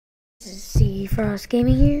This is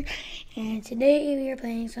Cfrostgaming here, and today we are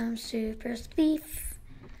playing some Super Spleef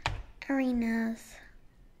arenas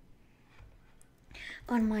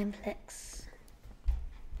on Mineplex.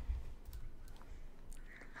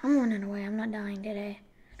 I'm running away, I'm not dying today.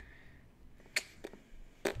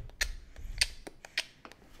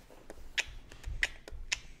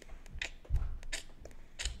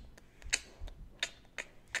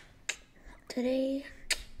 Today,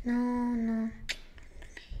 no.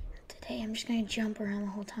 Today I'm just gonna jump around the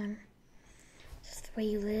whole time. This is the way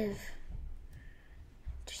you live.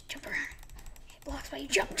 Just jump around. It blocks while you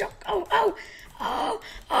jump. Oh,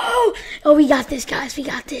 we got this, guys. We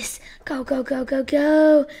got this. Go. Woo.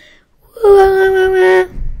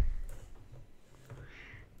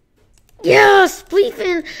 Yeah,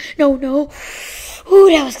 Spleefing. No. Ooh,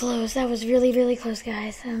 that was close. That was really close,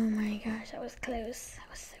 guys. Oh my gosh, that was close. That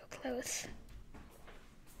was so close.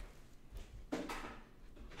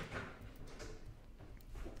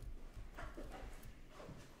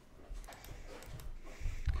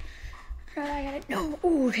 I got it. No.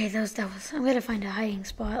 Ooh, okay, that was. I'm gonna find a hiding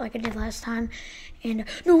spot like I did last time. And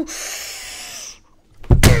no.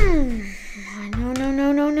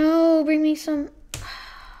 No. Bring me some. I'm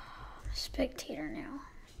a spectator now.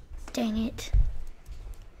 Dang it.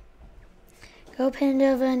 Go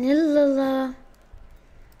Pinda Vanilla.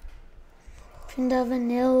 Pinda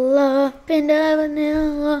Vanilla.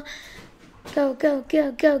 Go.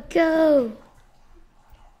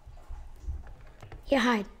 Yeah,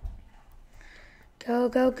 hide. Go.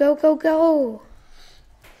 Go.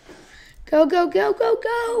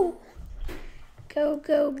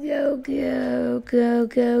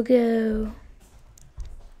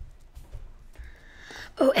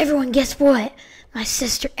 Oh, everyone, guess what? My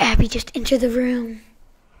sister Abbey just entered the room.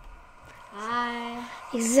 Hi.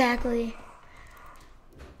 Exactly.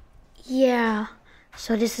 Yeah.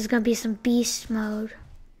 So this is gonna be some beast mode.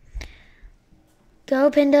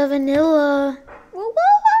 Go Pinda Vanilla. Whoa.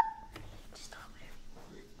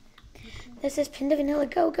 This is Pinda Vanilla.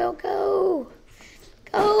 Go.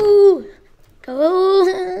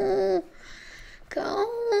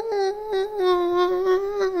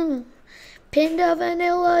 Pinda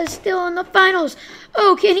Vanilla is still in the finals.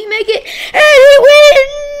 Oh, can he make it? And he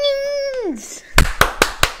wins!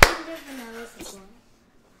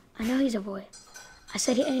 I know he's a boy. I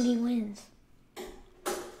said and he wins.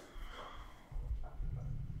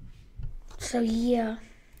 So yeah.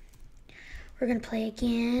 We're gonna play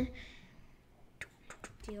again.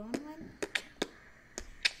 Do you want one?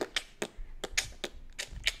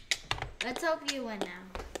 Let's hope you win now.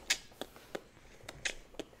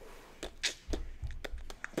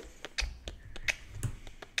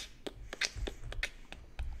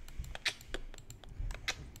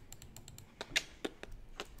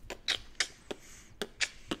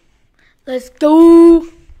 Let's go!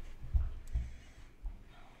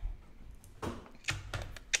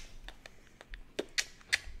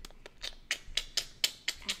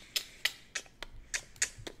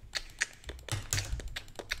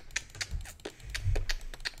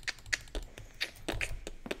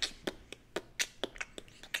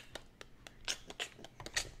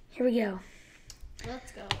 Here we go.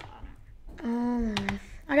 Let's go.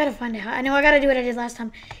 I gotta find it. I know I gotta do what I did last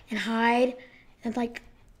time and hide and like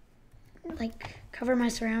cover my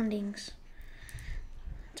surroundings.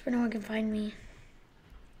 That's where no one can find me.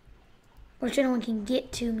 Or so no one can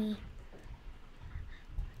get to me.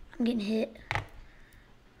 I'm getting hit. Is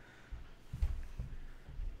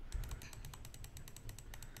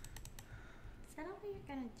that all you're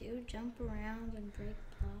gonna do? Jump around and break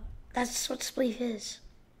blocks? That's what Spleef is.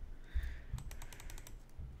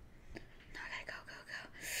 No, I gotta go.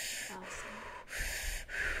 Awesome.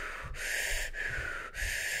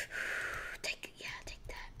 Take that.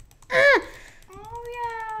 Oh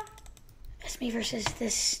yeah. It's me versus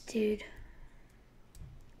this dude.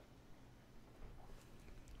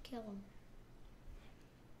 Kill him.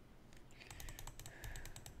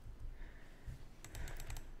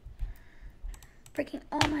 Breaking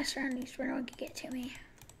all my surroundings where no one can get to me.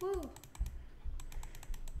 Woo.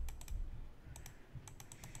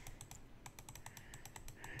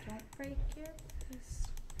 Don't break your piece.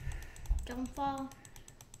 Don't fall.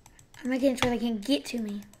 I'm making it where they can't get to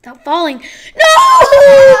me without falling. No!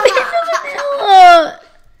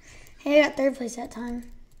 Hey, I got third place that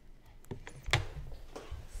time.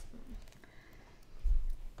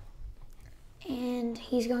 And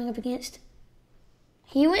he's going up against...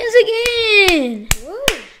 He wins again! Woo.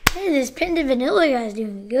 Man, this Pinda Vanilla guy's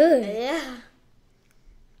doing good. Yeah.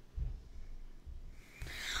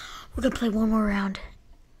 We're going to play one more round.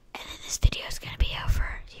 And then this video is going to be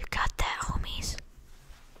over. You got that, homies.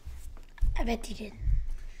 I bet you did.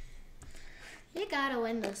 You gotta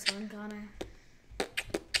win this one, Connor.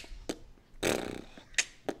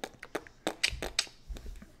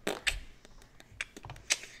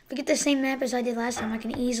 If we get the same map as I did last time, I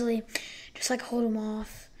can easily just like hold them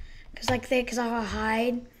off. Cause I'll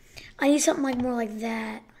hide. I need something like more like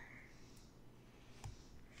that.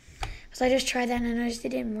 Cause I just tried that and I noticed it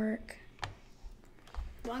didn't work.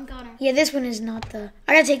 One, Connor. Yeah, this one is not the.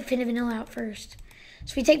 I gotta take Pin of Vanilla out first.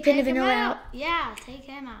 So if we take Pin of Vanilla out. Yeah, take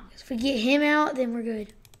him out. If we get him out, then we're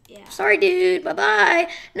good. Yeah. Sorry, dude. Bye bye.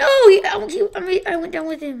 No, I went down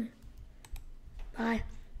with him. Bye.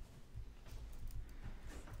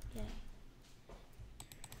 Okay.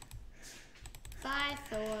 Bye,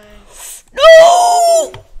 Thor.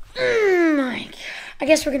 No! My God. I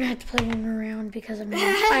guess we're gonna have to play one more round because I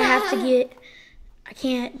have to get. I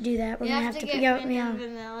can't do that. We're gonna have to get yeah.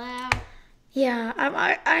 Vanilla out. Yeah,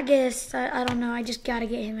 I guess I don't know. I just gotta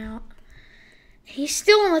get him out. He's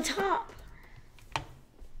still on the top.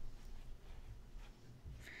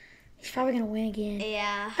 He's probably gonna win again.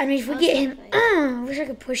 Yeah. I mean, if we get him, I wish I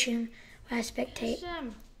could push him while I spectate. Push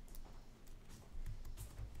him.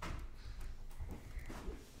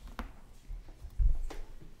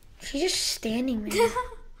 She's just standing there.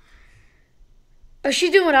 Oh,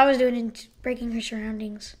 she's doing what I was doing and breaking her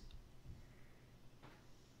surroundings.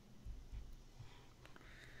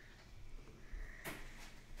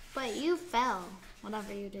 But you fell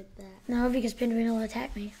whenever you did that. No, because Pinwheel will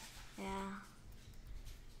attack me. Yeah.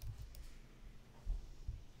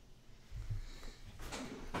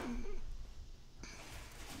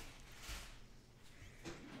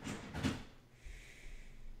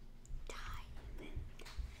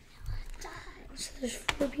 So there's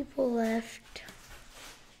 4 people left.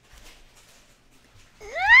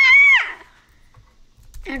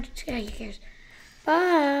 Yeah, who cares?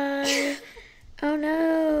 Bye. Oh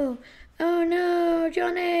no. Oh no,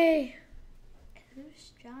 Johnny.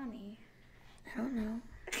 Who's Johnny? I don't know.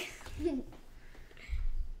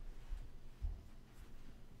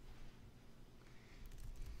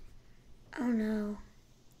 Oh no.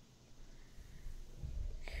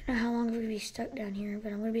 I don't know how long we're going to be stuck down here,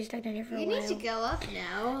 but I'm going to be stuck down here for a while. You need to go up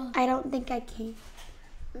now. I don't think I can.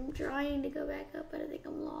 I'm trying to go back up, but I think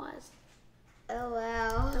I'm lost. Oh,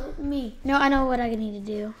 wow. Help me. No, I know what I need to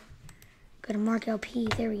do. Go to Mark LP.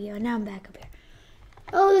 There we go. Now I'm back up here.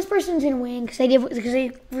 Oh, this person's going to win because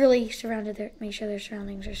they really make sure their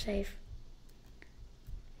surroundings are safe.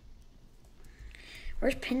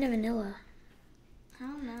 Where's Pinda Vanilla? I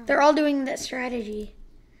don't know. They're all doing that strategy.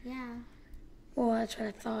 Yeah. Well, that's what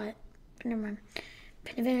I thought. But never mind.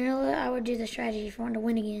 Pinda Vanilla, I would do the strategy if I wanted to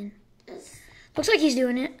win again. Looks like he's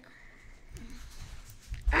doing it.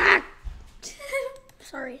 Ah!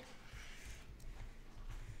 Sorry.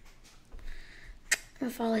 I'm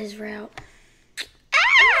going to follow his route.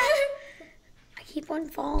 Ah! I keep on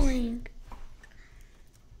falling.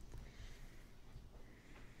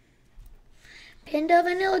 Pinda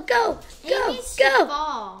Vanilla, go! Go! Go!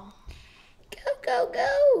 Fall.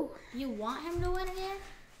 Go! You want him to win again?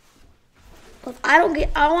 Well, I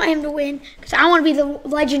want him to win because I want to be the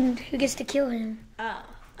legend who gets to kill him. Oh,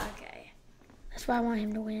 okay. That's why I want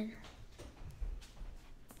him to win.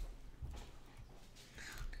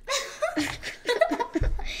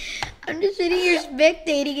 I'm just sitting here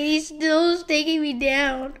spectating and he's still taking me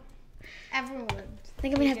down. Everyone. I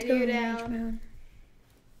think I'm going to have to go in rage mode.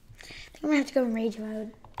 I'm going to have to go in rage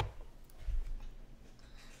mode.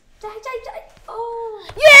 Die. Oh.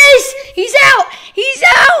 Yes! He's out! He's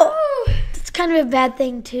out! It's kind of a bad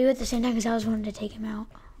thing, too, at the same time, because I was wanting to take him out.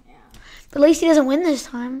 Yeah. But at least he doesn't win this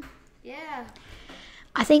time. Yeah.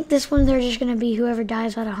 I think this one, they're just going to be whoever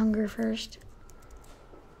dies out of hunger first.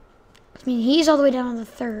 I mean, he's all the way down on the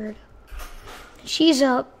 3rd. She's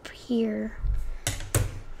up here.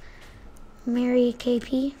 Mary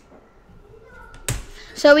KP.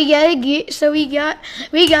 So we got this,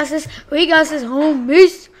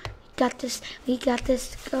 homies. We got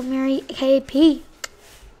this, go Mary KP.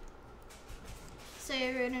 So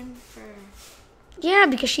you're rooting for... Yeah,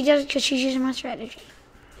 because she's using my strategy.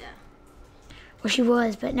 Yeah. Well, she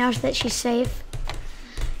was, but now that she's safe,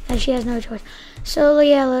 and she has no choice. So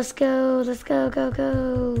yeah, let's go.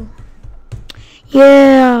 Go.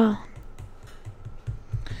 Yeah.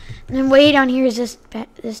 And then way down here is this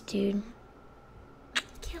dude.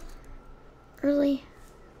 Kill him. Really?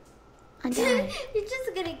 I died. You're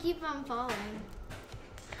just gonna keep on falling.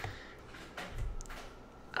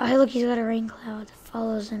 Oh, hey, look, he's got a rain cloud that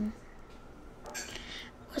follows him.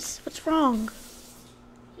 What's wrong?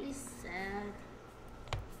 He's sad.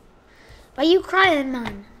 Why you crying,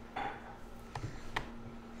 man?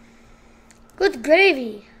 Good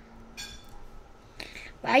gravy.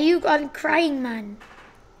 Why you crying, man?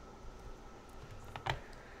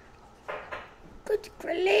 Good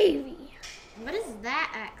gravy. What is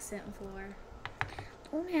that accent for?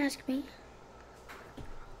 Don't ask me.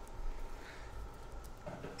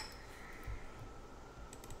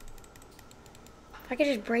 If I could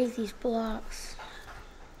just break these blocks.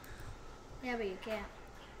 Yeah, but you can't.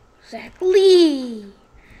 Exactly.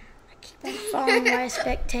 I keep on falling while I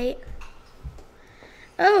spectate.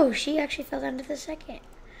 Oh, she actually fell down to the second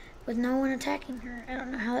with no one attacking her. I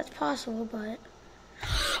don't know how that's possible, but...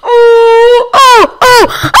 Oh!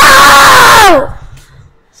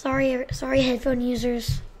 Sorry, headphone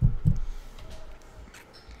users.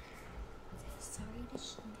 Sorry to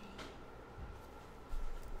Sinead.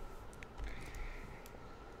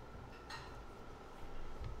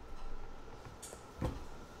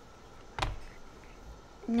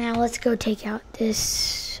 Now let's go take out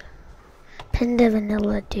this Panda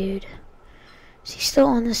Vanilla dude. Is he still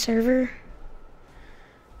on the server?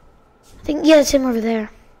 I think, yeah, it's him over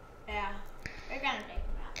there. Yeah, we're gonna take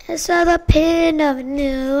him out. It's all the Panda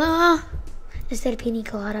Vanilla. Instead of pina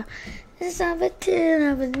colada. It's all the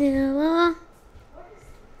Panda Vanilla.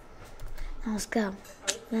 Let's go.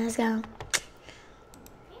 Let's go.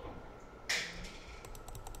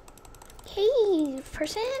 Hey,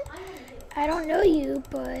 person. I don't know you,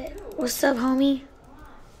 but what's up, homie?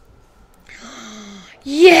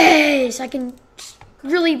 Yes! I can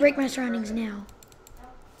really break my surroundings now.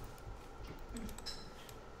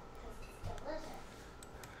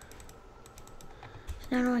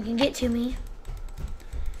 Now no one can get to me.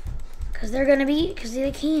 Because they're going to be, because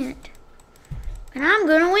they can't. And I'm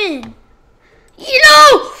going to win. You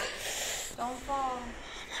know! Don't fall.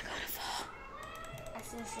 I'm not going to fall. I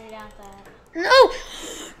sincerely doubt that. No!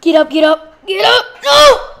 Get up, get up, get up!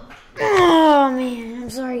 No! Oh, man. I'm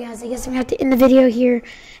sorry, guys. I guess I'm going to have to end the video here.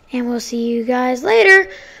 And we'll see you guys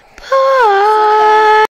later. Bye!